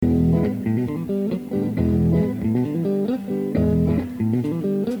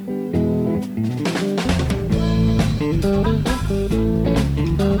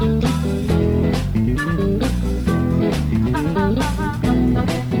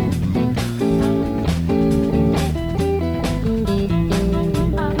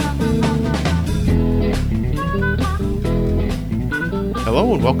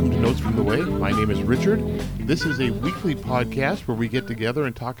and welcome to Notes from the Way. My name is Richard. This is a weekly podcast where we get together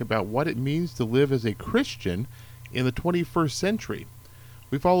and talk about what it means to live as a Christian in the 21st century.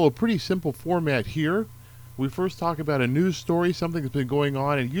 We follow a pretty simple format here. We first talk about a news story, something that's been going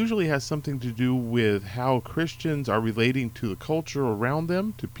on, and usually has something to do with how Christians are relating to the culture around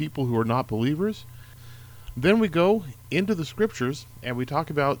them, to people who are not believers. Then we go into the scriptures and we talk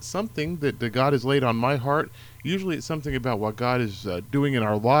about something that God has laid on my heart. Usually it's something about what God is doing in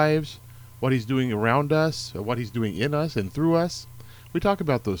our lives, what he's doing around us, what he's doing in us and through us. We talk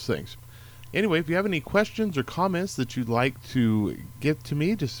about those things. Anyway, if you have any questions or comments that you'd like to get to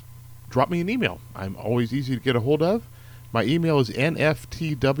me, just drop me an email. I'm always easy to get a hold of. My email is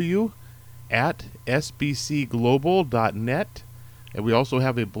nftw@sbcglobal.net. And we also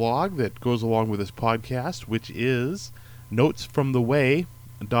have a blog that goes along with this podcast, which is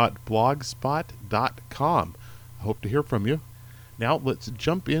notesfromtheway.blogspot.com. I hope to hear from you. Now let's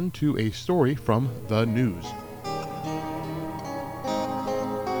jump into a story from the news.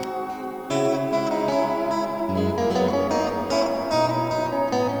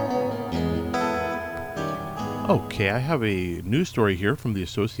 Okay, I have a news story here from the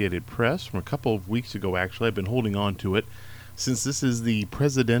Associated Press from a couple of weeks ago, actually. I've been holding on to it since this is the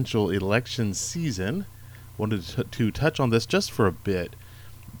presidential election season. Wanted to touch on this just for a bit.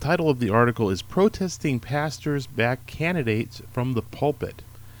 The title of the article is Protesting Pastors Back Candidates from the Pulpit.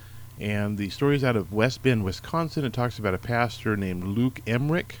 And the story is out of West Bend, Wisconsin. It talks about a pastor named Luke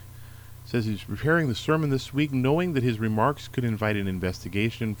Emmerich. It says he's preparing the sermon this week knowing that his remarks could invite an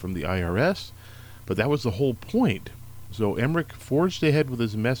investigation from the IRS. But that was the whole point. So Emmerich forged ahead with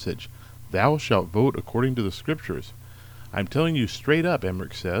his message, "Thou shalt vote according to the scriptures." I'm telling you straight up,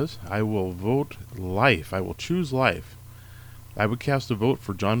 Emmerich says, I will vote life. I will choose life. I would cast a vote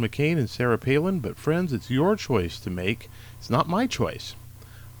for John McCain and Sarah Palin, but friends, it's your choice to make. It's not my choice.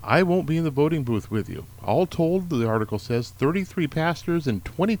 I won't be in the voting booth with you. All told, the article says, 33 pastors in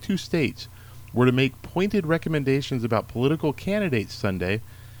 22 states were to make pointed recommendations about political candidates Sunday,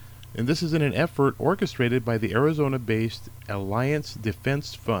 and this is in an effort orchestrated by the Arizona-based Alliance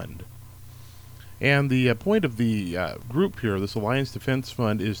Defense Fund. And the point of the group here, this Alliance Defense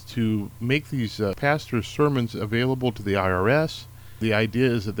Fund, is to make these pastors' sermons available to the IRS. The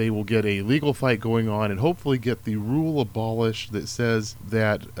idea is that they will get a legal fight going on and hopefully get the rule abolished that says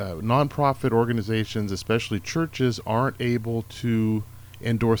that nonprofit organizations, especially churches, aren't able to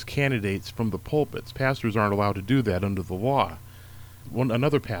endorse candidates from the pulpits. Pastors aren't allowed to do that under the law.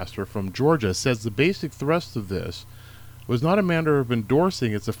 Another pastor from Georgia says the basic thrust of this was not a matter of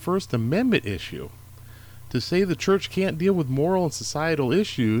endorsing, it's a First Amendment issue. To say the church can't deal with moral and societal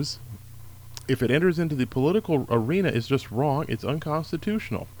issues if it enters into the political arena is just wrong. It's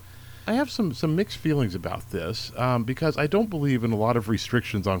unconstitutional. I have some mixed feelings about this because I don't believe in a lot of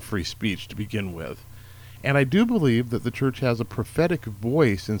restrictions on free speech to begin with. And I do believe that the church has a prophetic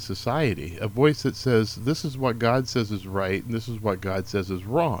voice in society, a voice that says this is what God says is right and this is what God says is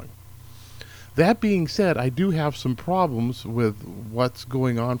wrong. That being said, I do have some problems with what's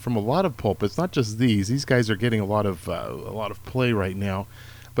going on from a lot of pulpits, not just these. These guys are getting a lot of play right now,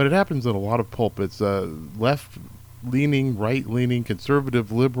 but it happens in a lot of pulpits, left-leaning, right-leaning,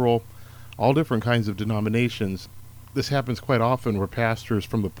 conservative, liberal, all different kinds of denominations. This happens quite often where pastors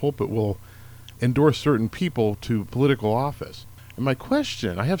from the pulpit will endorse certain people to political office. And my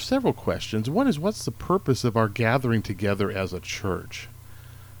question, I have several questions. One is, what's the purpose of our gathering together as a church?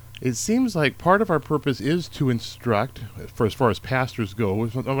 It seems like part of our purpose is to instruct, as far as pastors go.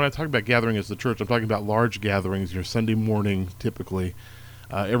 When I talk about gathering as the church, I'm talking about large gatherings, your Sunday morning typically.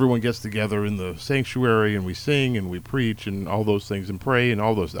 Everyone gets together in the sanctuary and we sing and we preach and all those things and pray and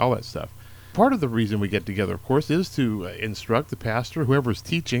all that stuff. Part of the reason we get together, of course, is to instruct the pastor. Whoever's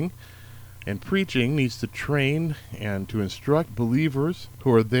teaching and preaching needs to train and to instruct believers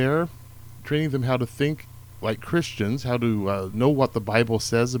who are there, training them how to think like Christians, how to know what the Bible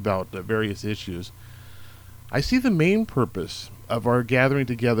says about various issues. I see the main purpose of our gathering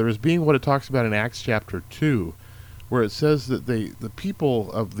together as being what it talks about in Acts chapter 2, where it says that the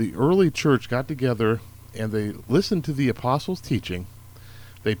people of the early church got together and they listened to the apostles' teaching,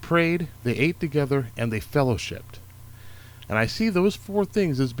 they prayed, they ate together, and they fellowshipped. And I see those four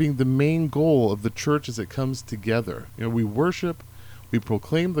things as being the main goal of the church as it comes together. We worship, we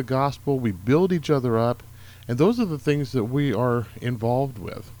proclaim the gospel, we build each other up, and those are the things that we are involved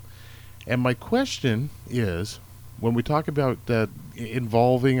with. And my question is, when we talk about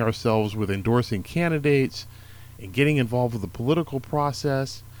involving ourselves with endorsing candidates and getting involved with the political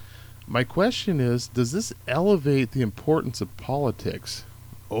process, my question is, does this elevate the importance of politics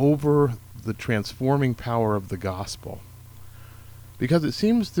over the transforming power of the gospel? Because it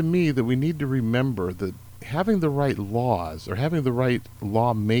seems to me that we need to remember that having the right laws or having the right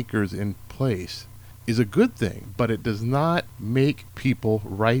lawmakers in place is a good thing, but it does not make people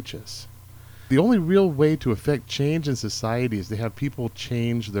righteous. The only real way to affect change in society is to have people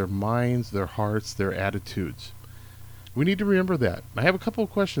change their minds, their hearts, their attitudes. We need to remember that. I have a couple of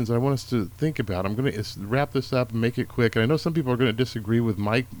questions that I want us to think about. I'm going to wrap this up and make it quick. And I know some people are going to disagree with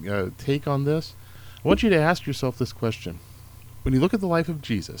my take on this. I want you to ask yourself this question. When you look at the life of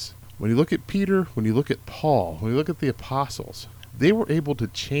Jesus, when you look at Peter, when you look at Paul, when you look at the apostles, they were able to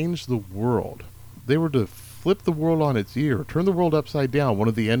change the world. They were to flip the world on its ear, turn the world upside down, one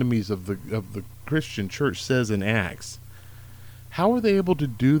of the enemies of the Christian church says in Acts. How were they able to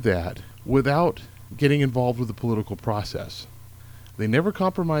do that without getting involved with the political process? They never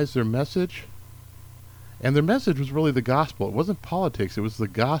compromised their message, and their message was really the gospel. It wasn't politics, it was the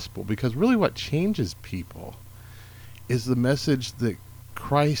gospel, because really what changes people is the message that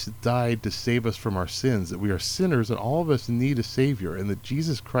Christ died to save us from our sins, that we are sinners and all of us need a Savior, and that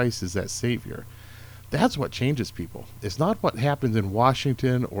Jesus Christ is that Savior. That's what changes people. It's not what happens in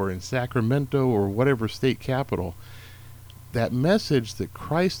Washington or in Sacramento or whatever state capital. That message that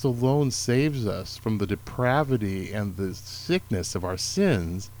Christ alone saves us from the depravity and the sickness of our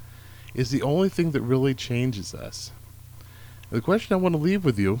sins is the only thing that really changes us. The question I want to leave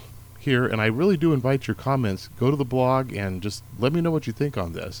with you here, and I really do invite your comments, go to the blog and just let me know what you think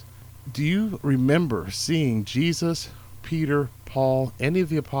on this. Do you remember seeing Jesus, Peter, Paul, any of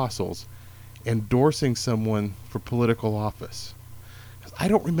the apostles endorsing someone for political office? 'Cause I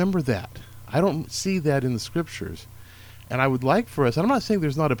don't remember that. I don't see that in the scriptures. And I would like for us, and I'm not saying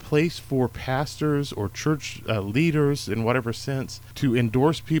there's not a place for pastors or church leaders in whatever sense to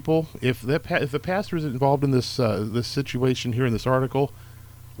endorse people. If the pastor is involved in this situation here in this article,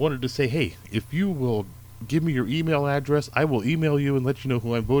 wanted to say, hey, if you will give me your email address, I will email you and let you know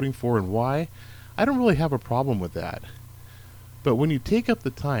who I'm voting for and why. I don't really have a problem with that. But when you take up the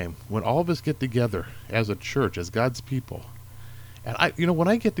time, when all of us get together as a church, as God's people, and when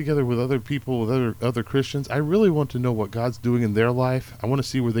I get together with other people, with other Christians, I really want to know what God's doing in their life. I want to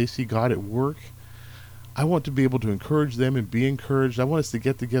see where they see God at work. I want to be able to encourage them and be encouraged. I want us to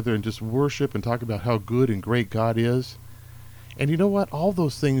get together and just worship and talk about how good and great God is. And you know what? All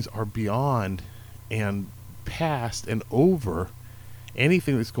those things are beyond and past and over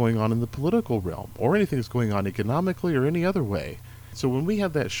anything that's going on in the political realm or anything that's going on economically or any other way. So when we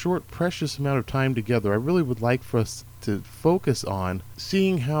have that short, precious amount of time together, I really would like for us to focus on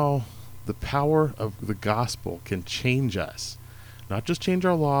seeing how the power of the gospel can change us. Not just change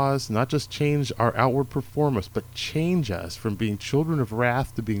our laws, not just change our outward performance, but change us from being children of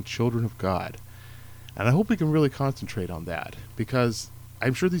wrath to being children of God. And I hope we can really concentrate on that, because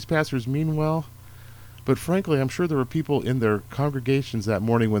I'm sure these pastors mean well, but frankly, I'm sure there were people in their congregations that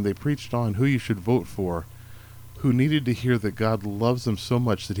morning when they preached on who you should vote for who needed to hear that God loves them so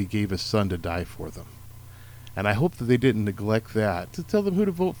much that he gave his son to die for them. And I hope that they didn't neglect that to tell them who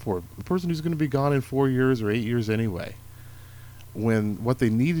to vote for, the person who's going to be gone in 4 years or 8 years anyway, when what they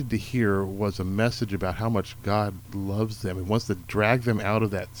needed to hear was a message about how much God loves them and wants to drag them out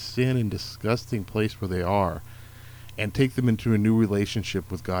of that sin and disgusting place where they are and take them into a new relationship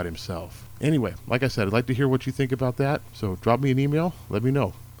with God himself. Anyway, like I said, I'd like to hear what you think about that, so drop me an email, let me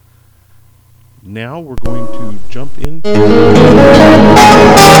know. Now we're going to jump into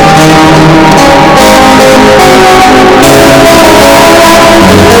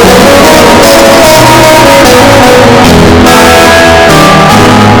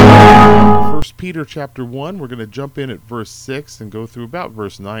First Peter chapter 1. We're going to jump in at verse 6 and go through about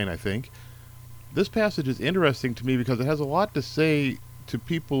verse 9, I think. This passage is interesting to me because it has a lot to say to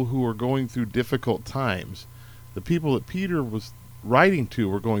people who are going through difficult times. The people that Peter was writing to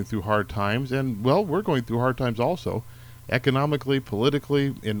were going through hard times, and, well, we're going through hard times also, economically,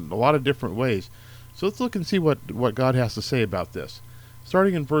 politically, in a lot of different ways. So let's look and see what God has to say about this.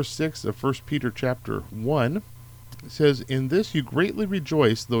 Starting in verse 6 of 1 Peter chapter 1, it says, "In this you greatly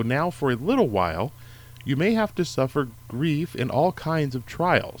rejoice, though now for a little while you may have to suffer grief in all kinds of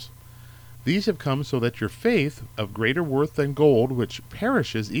trials. These have come so that your faith, of greater worth than gold, which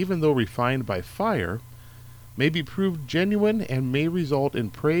perishes even though refined by fire, may be proved genuine and may result in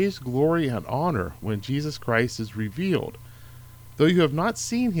praise, glory, and honor when Jesus Christ is revealed. Though you have not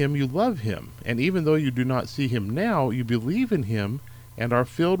seen him, you love him, and even though you do not see him now, you believe in him and are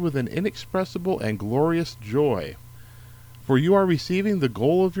filled with an inexpressible and glorious joy. For you are receiving the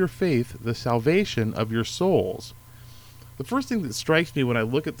goal of your faith, the salvation of your souls." The first thing that strikes me when I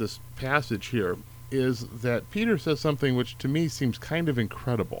look at this passage here is that Peter says something which to me seems kind of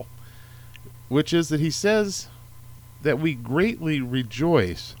incredible, which is that he says that we greatly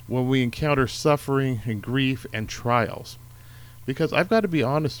rejoice when we encounter suffering and grief and trials. Because I've got to be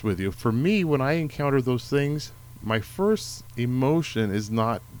honest with you, for me, when I encounter those things, my first emotion is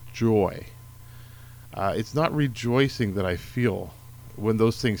not joy. It's not rejoicing that I feel when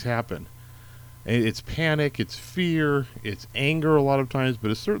those things happen. And it's panic, it's fear, it's anger a lot of times,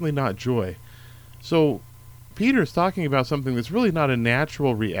 but it's certainly not joy. So Peter is talking about something that's really not a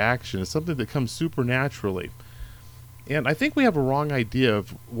natural reaction. It's something that comes supernaturally. And I think we have a wrong idea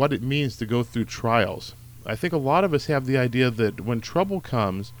of what it means to go through trials. I think a lot of us have the idea that when trouble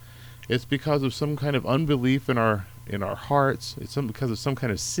comes, it's because of some kind of unbelief in our hearts. It's because of some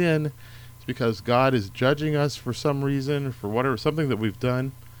kind of sin. It's because God is judging us for some reason, for whatever, something that we've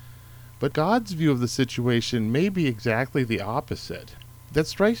done. But God's view of the situation may be exactly the opposite. That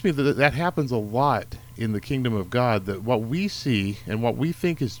strikes me that happens a lot in the kingdom of God, that what we see and what we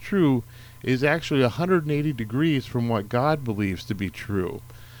think is true is actually 180 degrees from what God believes to be true.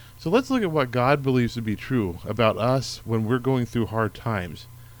 So let's look at what God believes to be true about us when we're going through hard times.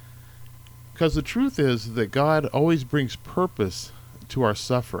 Because the truth is that God always brings purpose to our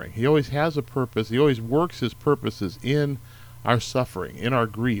suffering. He always has a purpose. He always works his purposes in our suffering, in our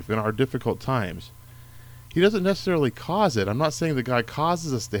grief, in our difficult times. He doesn't necessarily cause it. I'm not saying that God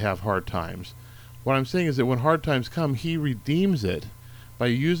causes us to have hard times. What I'm saying is that when hard times come, he redeems it by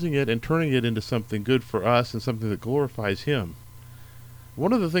using it and turning it into something good for us and something that glorifies him.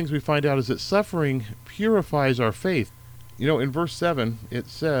 One of the things we find out is that suffering purifies our faith. In verse 7, it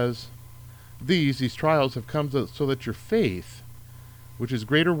says, These trials have come so that your faith, which is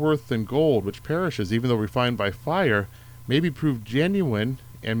greater worth than gold, which perishes even though refined by fire, may be proved genuine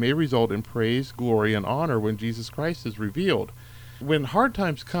and may result in praise, glory, and honor when Jesus Christ is revealed. When hard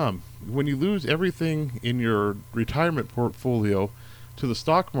times come, when you lose everything in your retirement portfolio to the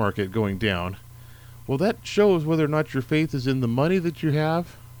stock market going down, well, that shows whether or not your faith is in the money that you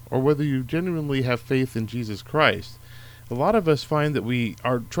have or whether you genuinely have faith in Jesus Christ. A lot of us find that we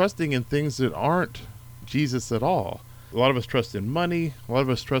are trusting in things that aren't Jesus at all. A lot of us trust in money. A lot of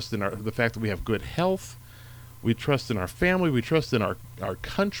us trust in the fact that we have good health. We trust in our family. We trust in our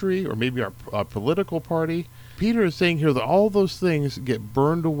country or maybe our political party. Peter is saying here that all those things get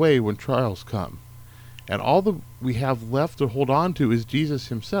burned away when trials come. And all that we have left to hold on to is Jesus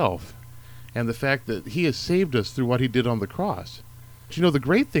himself and the fact that he has saved us through what he did on the cross. But the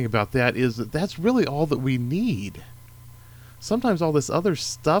great thing about that is that that's really all that we need. Sometimes all this other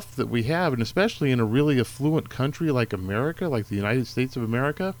stuff that we have, and especially in a really affluent country like America, like the United States of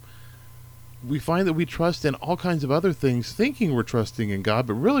America, we find that we trust in all kinds of other things, thinking we're trusting in God,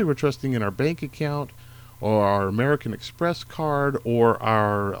 but really we're trusting in our bank account or our American Express card or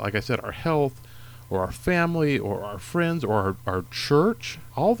our, like I said, our health or our family or our friends or our church.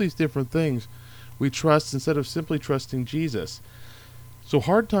 All these different things we trust instead of simply trusting Jesus. So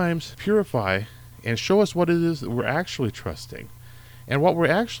hard times purify and show us what it is that we're actually trusting. And what we're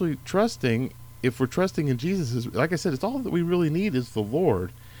actually trusting, if we're trusting in Jesus, is, like I said, it's all that we really need is the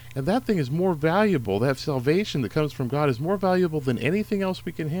Lord. And that thing is more valuable. That salvation that comes from God is more valuable than anything else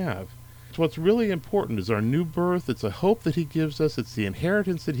we can have. So what's really important is our new birth. It's a hope that he gives us. It's the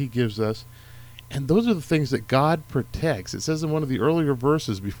inheritance that he gives us. And those are the things that God protects. It says in one of the earlier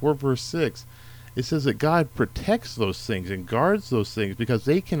verses, before verse 6, it says that God protects those things and guards those things because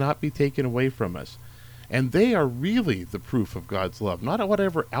they cannot be taken away from us. And they are really the proof of God's love, not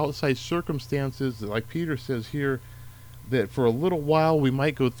whatever outside circumstances, like Peter says here, that for a little while we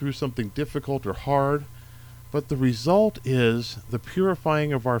might go through something difficult or hard, but the result is the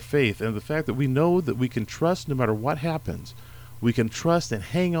purifying of our faith and the fact that we know that we can trust no matter what happens. We can trust and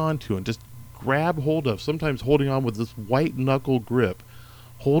hang on to and just grab hold of, sometimes holding on with this white knuckle grip,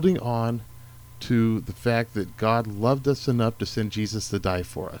 holding on to the fact that God loved us enough to send Jesus to die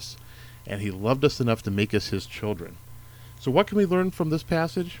for us. And he loved us enough to make us his children. So what can we learn from this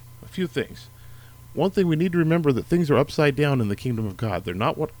passage? A few things. One thing, we need to remember that things are upside down in the kingdom of God. They're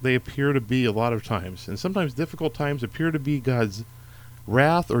not what they appear to be a lot of times. And sometimes difficult times appear to be God's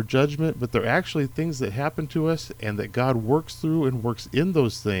wrath or judgment, but they're actually things that happen to us and that God works through and works in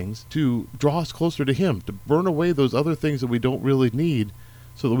those things to draw us closer to him, to burn away those other things that we don't really need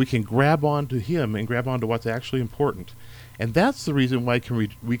so that we can grab onto him and grab onto what's actually important. And that's the reason why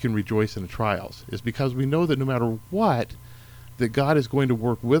we can rejoice in the trials, is because we know that no matter what, that God is going to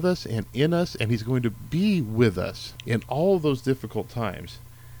work with us and in us, and he's going to be with us in all of those difficult times.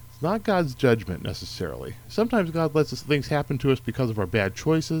 It's not God's judgment necessarily. Sometimes God lets things happen to us because of our bad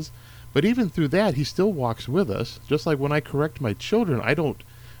choices, but even through that, he still walks with us. Just like when I correct my children, I don't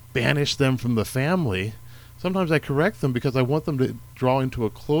banish them from the family. Sometimes I correct them because I want them to draw into a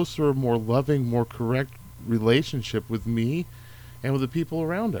closer, more loving, more correct relationship with me and with the people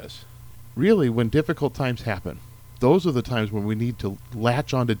around us. Really, when difficult times happen, those are the times when we need to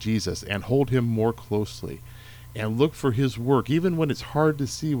latch onto Jesus and hold him more closely and look for his work, even when it's hard to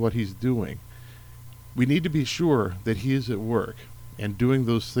see what he's doing. We need to be sure that he is at work and doing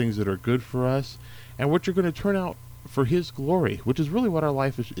those things that are good for us and which are going to turn out for his glory, which is really what our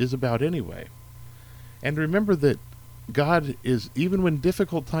life is about anyway. And remember that God is, even when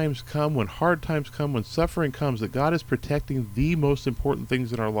difficult times come, when hard times come, when suffering comes, that God is protecting the most important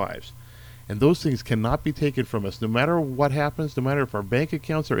things in our lives. And those things cannot be taken from us, no matter what happens, no matter if our bank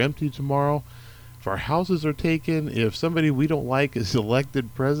accounts are empty tomorrow, if our houses are taken, if somebody we don't like is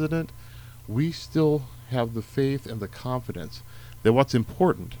elected president, we still have the faith and the confidence that what's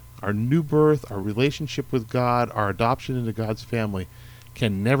important, our new birth, our relationship with God, our adoption into God's family,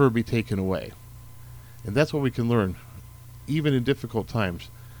 can never be taken away. And that's what we can learn, even in difficult times,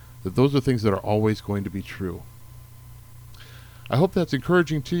 that those are things that are always going to be true. I hope that's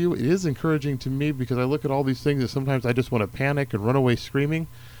encouraging to you. It is encouraging to me because I look at all these things and sometimes I just want to panic and run away screaming,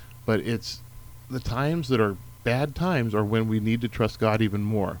 but it's the times that are bad times are when we need to trust God even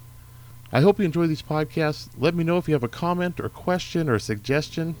more. I hope you enjoy these podcasts. Let me know if you have a comment or question or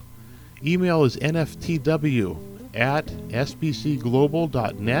suggestion. Email is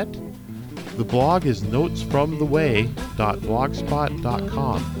nftw@sbcglobal.net. The blog is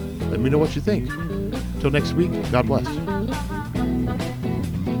notesfromtheway.blogspot.com. Let me know what you think. Till next week, God bless.